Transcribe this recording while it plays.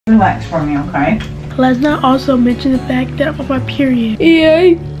Relax for me, okay? Let's not also mention the fact that I'm on my period.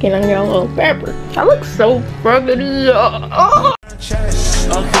 Yay! Can I get a little pepper? I look so ruggedy. Oh.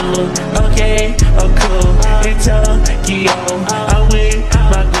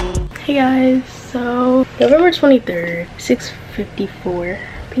 Hey guys, so November 23rd, 6:54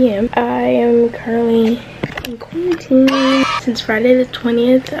 p.m. I am currently in quarantine. Since Friday the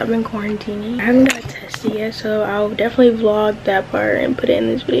 20th, I've been quarantining. I haven't got tested yet, so I'll definitely vlog that part and put it in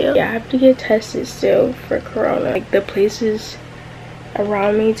this video. Yeah, I have to get tested still for corona. Like the places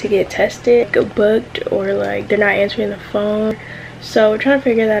around me to get tested get booked, or like they're not answering the phone. So we're trying to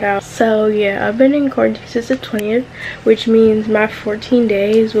figure that out. So yeah, I've been in quarantine since the 20th, which means my 14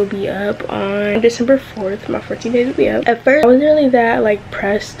 days will be up on December 4th. My 14 days will be up. At first, I wasn't really that like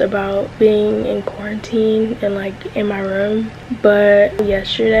pressed about being in quarantine and like in my room. But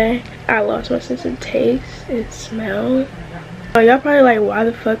yesterday, I lost my sense of taste and smell. Oh, y'all probably like, why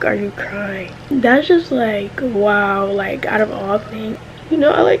the fuck are you crying? That's just like, wow, like out of all things. You know,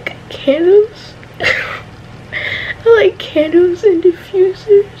 I like candles. I like candles and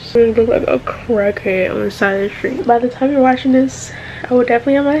diffusers. I look like a crackhead on the side of the street. By the time you're watching this, I will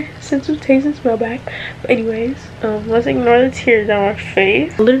definitely have my sense of taste and smell back. But anyways, let's ignore the tears down my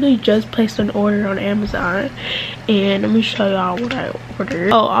face. I literally just placed an order on Amazon, and let me show y'all what I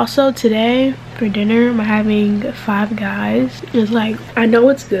ordered. Oh, also today for dinner, I'm having Five Guys. It's like, I know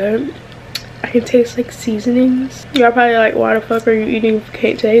it's good. I can taste like seasonings. Y'all probably like, why the fuck are you eating if you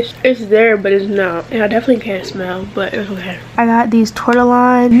can't taste? It's there, but it's not. And I definitely can't smell, but it's okay. I got these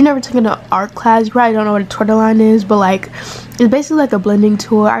tortellini. If you never taken an art class, you probably don't know what a tortellini is, but like, it's basically like a blending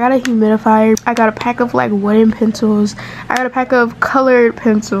tool. I got a humidifier. I got a pack of like wooden pencils. I got a pack of colored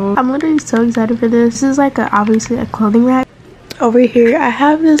pencils. I'm literally so excited for this. This is like obviously a clothing rack. Over here I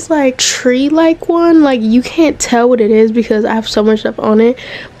have this like tree like one. Like you can't tell what it is because I have so much stuff on it,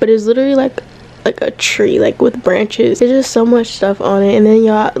 but it's literally like a tree like with branches. There's just so much stuff on it, and then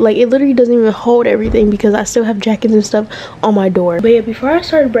y'all like it literally doesn't even hold everything because I still have jackets and stuff on my door. But yeah, before I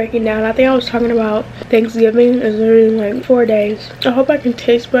started breaking down, I think I was talking about Thanksgiving is literally like 4 days. I hope I can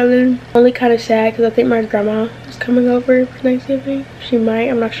taste better. I'm only kind of sad because I think my grandma is coming over for Thanksgiving. She might,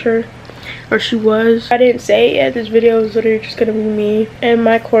 I'm not sure, or she was. I didn't say it yet. This video is literally just gonna be me and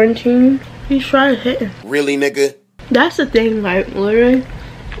my quarantine. These fries hitting. Really, nigga? That's the thing, like literally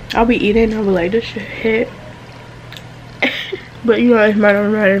I'll be eating and I'll be like, this shit hit. But you know, it's my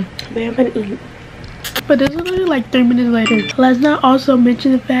own matter. But I'm gonna eat. But this is literally like 3 minutes later. Let's not also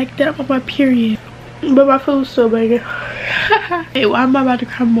mention the fact that I'm on my period. But my food's still banging. Hey, why am I about to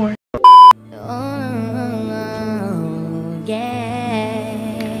cry more?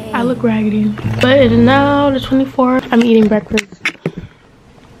 I look raggedy. But it is now the 24th. I'm eating breakfast.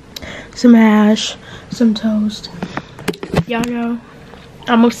 Some hash, some toast. Y'all know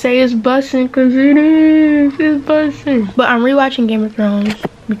I'm gonna say it's bussin' because it is. It's bussin'. But I'm rewatching Game of Thrones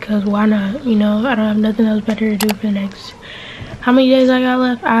because why not? You know, I don't have nothing else better to do for the next. How many days I got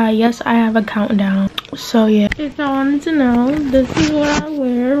left? Yes, I have a countdown. So yeah. If I wanted to know, this is what I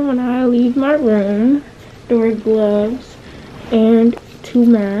wear when I leave my room. I wear gloves and 2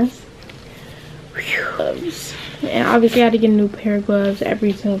 masks. Gloves. And obviously I had to get a new pair of gloves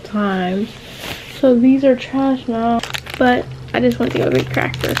every single time. So these are trash now. But I just want to go get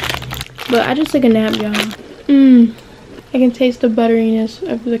cracker. But I just took a nap, y'all. I can taste the butteriness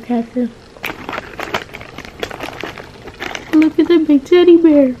of the cracker. Look at the big teddy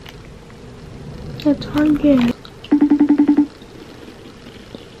bear. That's Target.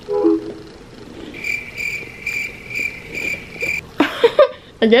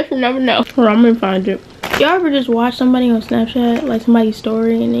 I guess we'll never know. Or I'm gonna find it. Y'all ever just watch somebody on Snapchat, like somebody's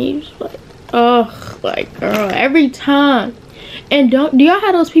story, and then you just like, ugh, like girl, every time. And do y'all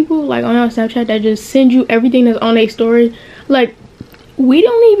have those people like on your Snapchat that just send you everything that's on their story? Like, we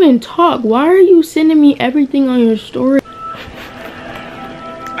don't even talk. Why are you sending me everything on your story?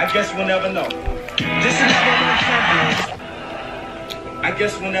 I guess we'll never know. This is not one of the champions. I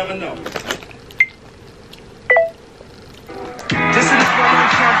guess we'll never know. This is not one of the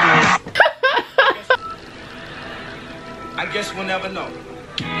champions. I guess we'll never know.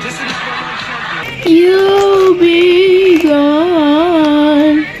 This is not one of the champions. You'll be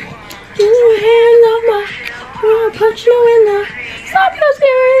gone. You hand on my, I'll put you in the, stop your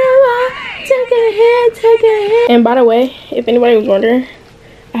scary, take a hit, take a hit. And by the way, if anybody was wondering,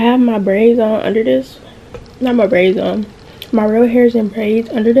 I have my braids on under this. Not my braids on. My real hair is in braids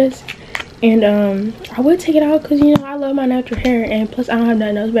under this. And I would take it out because, you know, I love my natural hair. And plus, I don't have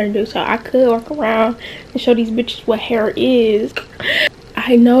nothing else better to do. So I could walk around and show these bitches what hair is.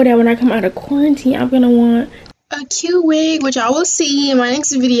 I know that when I come out of quarantine, I'm going to want a cute wig, which y'all will see in my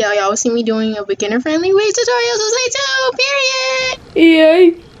next video. Y'all will see me doing a beginner friendly wig tutorial, so stay tuned, period.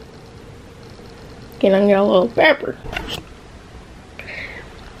 Yay. Can I get a little pepper?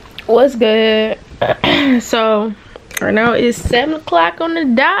 What's good? So right now it's 7 o'clock on the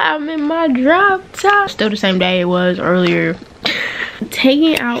dot. I'm in my drop top. Still the same day it was earlier.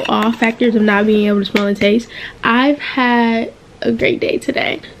 Taking out all factors of not being able to smell and taste, I've had a great day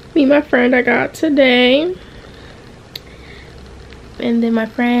today. Me and my friend I got today. And then my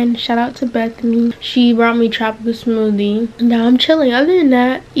friend, shout out to Bethany, she brought me tropical smoothie. Now I'm chilling. Other than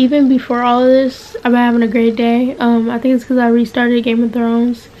that, even before all of this, I've been having a great day. I think it's because I restarted Game of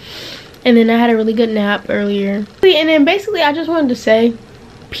Thrones. And then I had a really good nap earlier. And then basically I just wanted to say,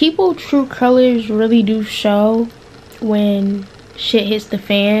 people true colors really do show when shit hits the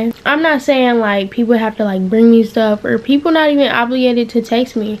fan. I'm not saying like people have to like bring me stuff, or people not even obligated to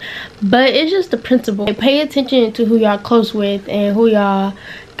text me, but it's just the principle. Like, pay attention to who y'all close with and who y'all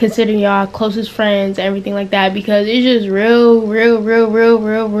consider y'all closest friends, everything like that, because it's just real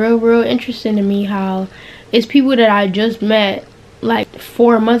interesting to me how it's people that I just met like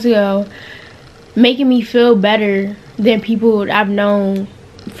 4 months ago making me feel better than people I've known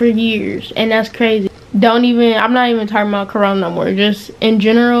for years, and that's crazy. I'm not even talking about Corona no more, just in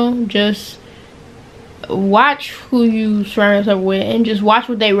general. Just watch who you surround yourself with and just watch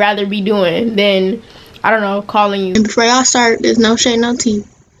what they rather be doing than, I don't know, calling you. And before y'all start, there's no shade, no tea.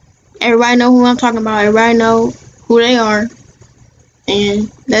 Everybody know who I'm talking about. Everybody know who they are,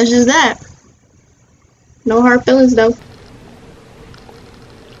 and that's just that. No hard feelings though.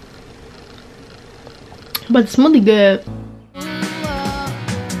 But the smoothie good.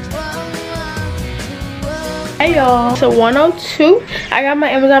 Hey y'all, so 102, I got my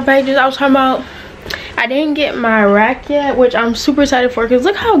Amazon packages. I was talking about I didn't get my rack yet, which I'm super excited for, because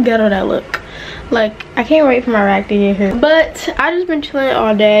look how ghetto that look. Like, I can't wait for my rack to get here. But I just been chilling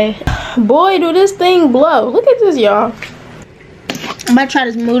all day. Boy, do this thing blow. Look at this, y'all. I'm about to try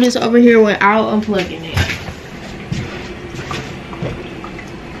to move this over here without unplugging it.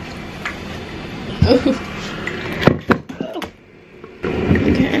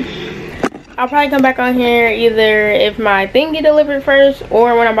 Okay, I'll probably come back on here either if my thing get delivered first,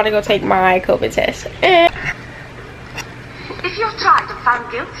 or when I'm about to go take my COVID test. And if you're tried and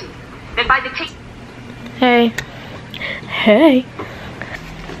found guilty, then by the case. Hey.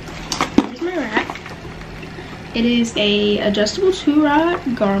 Here's my rack. It is a adjustable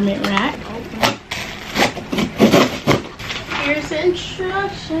 2-rod garment rack. Here's the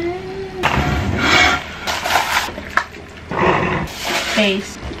instructions.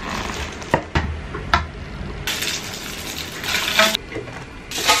 Base.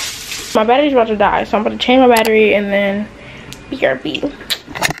 My battery's about to die, so I'm about to change my battery and then BRB.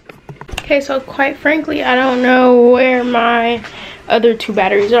 Okay, so quite frankly, I don't know where my other 2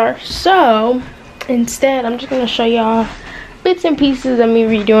 batteries are. So instead, I'm just gonna show y'all bits and pieces of me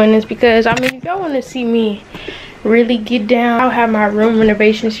redoing this, because I mean, if y'all want to see me really get down, I'll have my room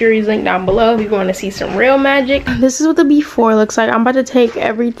renovation series linked down below if you want to see some real magic. This is what the before looks like. I'm about to take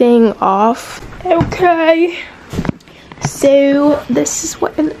everything off. Okay, so this is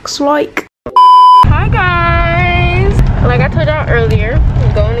what it looks like. Hi guys, like I told y'all earlier,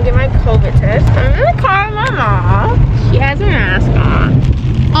 I'm going to get my COVID test. I'm in the car with my mom. She has her mask on.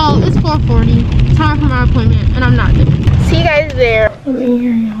 Oh, it's 4:40. Time for my appointment, and I'm not there. See you guys there. Let me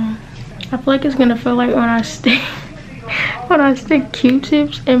hear y'all. I feel like it's gonna feel like when I stick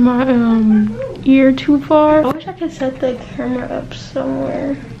Q-tips in my ear too far. I wish I could set the camera up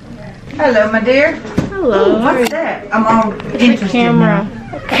somewhere. Hello, my dear. Hello. Ooh, what's that? I'm all interested. The camera.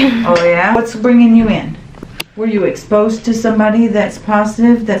 Oh yeah. What's bringing you in? Were you exposed to somebody that's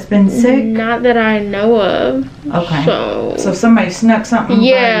positive, that's been sick? Not that I know of. Okay. So somebody snuck something.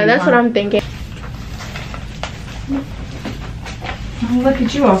 Yeah, that's what I'm thinking. Oh, look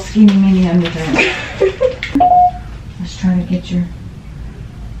at you all skinny mini under there. Let's try to get your.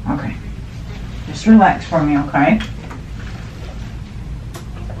 Okay. Just relax for me, okay?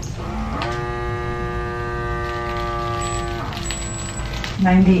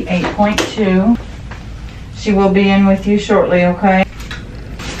 (98.2). She will be in with you shortly, okay?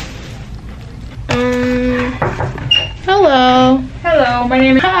 Hello. Hello, my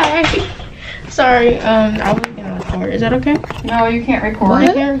name is. Hi. Sorry, I was gonna record. Is that okay? No, you can't record. What?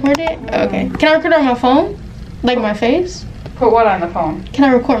 I can't record it? Okay. Can I record on my phone? Like my face? Put what on the phone? Can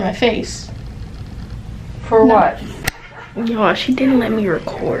I record my face? For what? Y'all, she didn't let me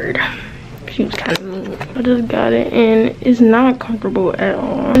record. She was kind of mean. I just got it, and it's not comfortable at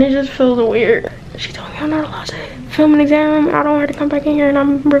all. And it just feels weird. She told me I'm not allowed to film an exam. I don't want her to come back in here and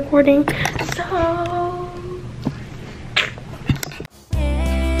I'm recording. So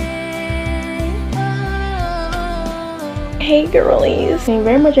Hey girlies.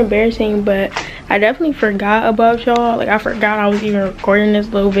 Very much embarrassing, but I definitely forgot about y'all. Like I forgot I was even recording this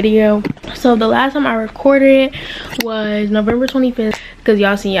little video. So the last time I recorded was November 25th, because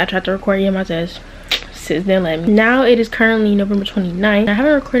y'all see I tried to record it in my test. Sis didn't let me. Now it is currently November 29th. I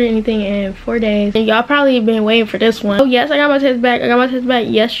haven't recorded anything in 4 days, and y'all probably been waiting for this one. Oh yes, I got my test back. I got my test back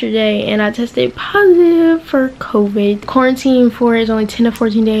yesterday, and I tested positive for COVID. Quarantine for is only 10 to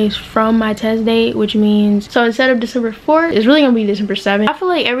 14 days from my test date, which means, so instead of December 4th, it's really gonna be December 7th. I feel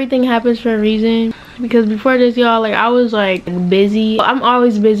like everything happens for a reason, because before this, y'all, like I was like busy. I'm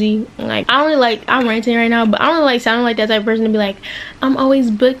always busy. Like I'm ranting right now, but I don't really like sounding like that type of person to be like, I'm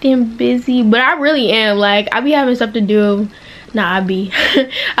always booked and busy, but I really am. Like I be having stuff to do. Nah,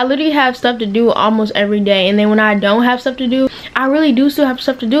 I literally have stuff to do almost every day, and then when I don't have stuff to do, I really do still have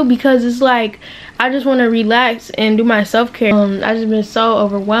stuff to do, because it's like I just want to relax and do my self-care. I just been so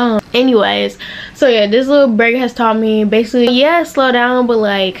overwhelmed. Anyways, so yeah, this little break has taught me basically, yeah, slow down, but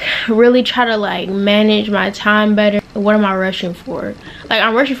like really try to like manage my time better. What am I rushing for? Like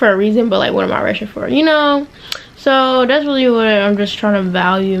I'm rushing for a reason, but like what am I rushing for, you know? So that's really what I'm just trying to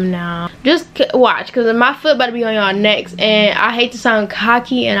value now. Just watch, because my foot about to be on y'all necks, and I hate to sound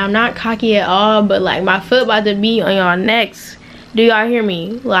cocky, and I'm not cocky at all, but like my foot about to be on y'all necks. Do y'all hear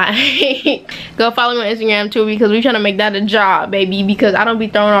me? Like go follow me on Instagram too, because we trying to make that a job, baby, because I don't be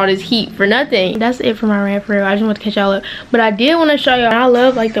throwing all this heat for nothing. That's it for my rant for real. I just want to catch y'all up, but I did want to show y'all. I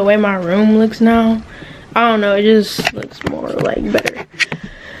love like the way my room looks now. I don't know, it just looks more like better.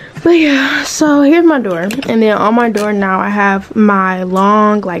 But yeah, so here's my door, and then on my door now I have my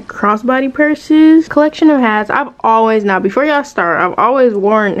long like crossbody purses, collection of hats. I've always, now before y'all start, I've always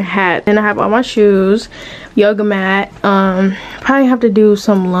worn hats, and I have all my shoes, yoga mat, probably have to do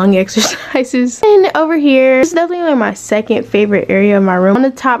some lung exercises. And over here, it's definitely like my second favorite area of my room. On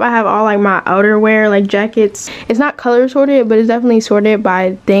the top I have all like my outerwear, like jackets. It's not color sorted, but it's definitely sorted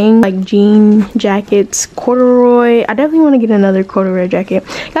by thing, like jean jackets, corduroy. I definitely want to get another corduroy jacket.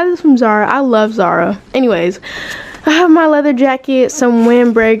 Got this from Zara. I love Zara. Anyways, I have my leather jacket, some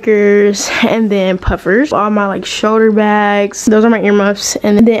windbreakers, and then puffers. All my like shoulder bags. Those are my earmuffs.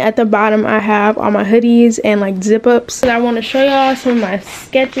 And then at the bottom I have all my hoodies and like zip ups. I want to show y'all some of my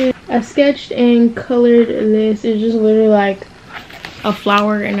sketches. I sketched and colored this. It's just literally like a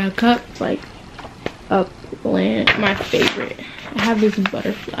flower in a cup. It's like a plant. My favorite. I have this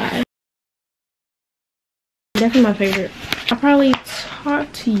butterfly. Definitely my favorite. I'll probably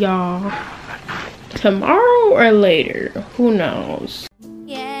talk to y'all tomorrow or later. Who knows?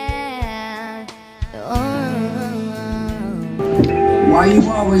 Yeah. Why you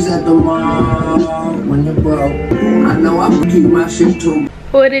always at the mall when you're broke? I know I can keep my shit too.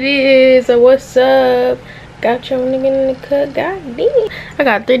 What it is, or what's up? Got your nigga in the cut. God damn. I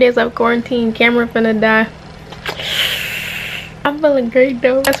got 3 days of quarantine. Camera finna die. I'm feeling great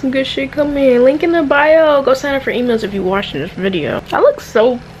though. Got some good shit coming. Link in the bio. Go sign up for emails if you're watching this video. I look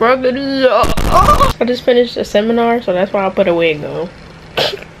so rugged. I just finished a seminar, so that's why I put a wig on.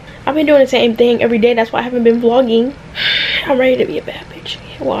 I've been doing the same thing every day. That's why I haven't been vlogging. I'm ready to be a bad bitch.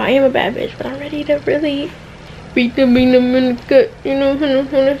 Well, I am a bad bitch, but I'm ready to really beat them in the gut. You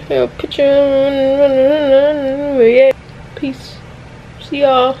know, picture. Yeah. Peace. See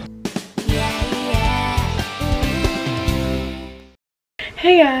y'all.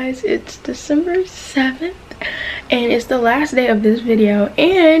 Hey guys, it's December 7th, and it's the last day of this video,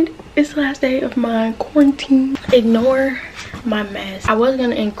 and it's the last day of my quarantine. Ignore my mess. I was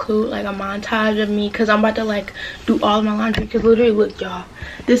gonna include like a montage of me, because I'm about to like do all of my laundry, because literally look y'all,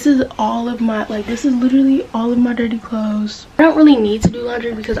 this is all of my, like this is literally all of my dirty clothes. I don't really need to do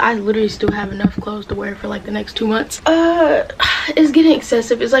laundry because I literally still have enough clothes to wear for like the next 2 months. It's getting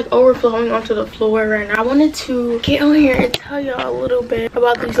excessive. It's like overflowing onto the floor right now. I wanted to get on here and tell y'all a little bit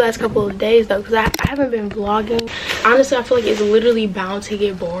about these last couple of days though, because I haven't been vlogging. Honestly, I feel like it's literally bound to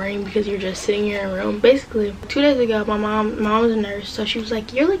get boring because you're just sitting here in a room. Basically 2 days ago, my mom was a nurse, so she was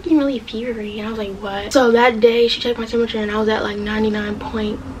like, you're looking really fevery, and I was like, what? So that day she checked my temperature and I was at like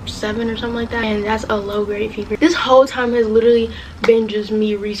 99.7 or something like that, and that's a low grade fever. This whole time has literally been just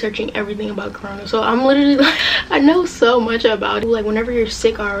me researching everything about corona, so I'm literally like, I know so much about it. Like whenever you're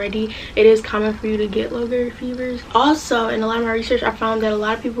sick already, it is common for you to get low grade fevers. Also, in a lot of my research, I found that a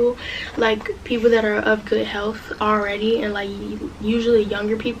lot of people, like people that are of good health already, and like usually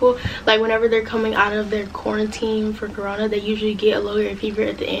younger people, like whenever they're coming out of their quarantine for corona, they usually get a low grade fever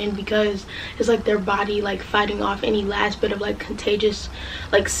at the end, because it's like their body like fighting off any last bit of like contagious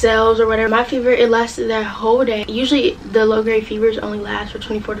like cells or whatever. My fever, it lasted that whole day. Usually the low grade fevers only last for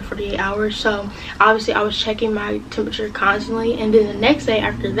 24 to 48 hours, so obviously I was checking my temperature constantly. And then the next day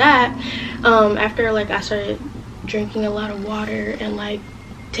after that, after like I started drinking a lot of water and like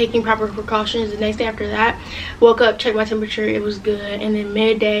taking proper precautions. The next day after that, woke up, checked my temperature, it was good. And then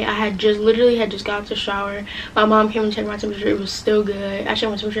midday, I had just got out the shower. My mom came and checked my temperature, it was still good. I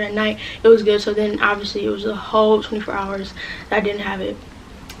checked my temperature at night, it was good. So then obviously it was a whole 24 hours that I didn't have it.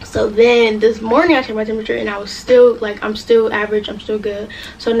 So then this morning I checked my temperature and I was still like, I'm still average, I'm still good.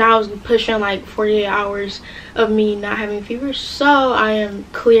 So now I was pushing like 48 hours of me not having fever. So I am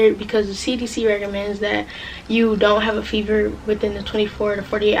cleared because the CDC recommends that you don't have a fever within the 24 to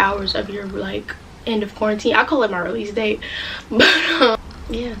 48 hours of your like end of quarantine. I call it my release date. But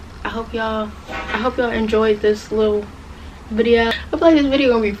yeah, I hope y'all enjoyed this little video. I feel like this video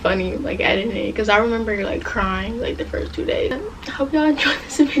gonna be funny like editing it, because I remember like crying like the first 2 days. I hope y'all enjoyed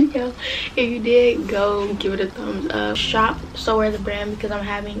this video. If you did, go give it a thumbs up. Shop So Wear the brand because I'm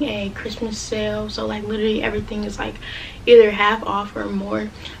having a Christmas sale, so like literally everything is like either half off or more.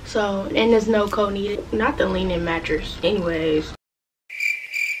 So, and there's no code needed. Not the lean-in mattress. Anyways,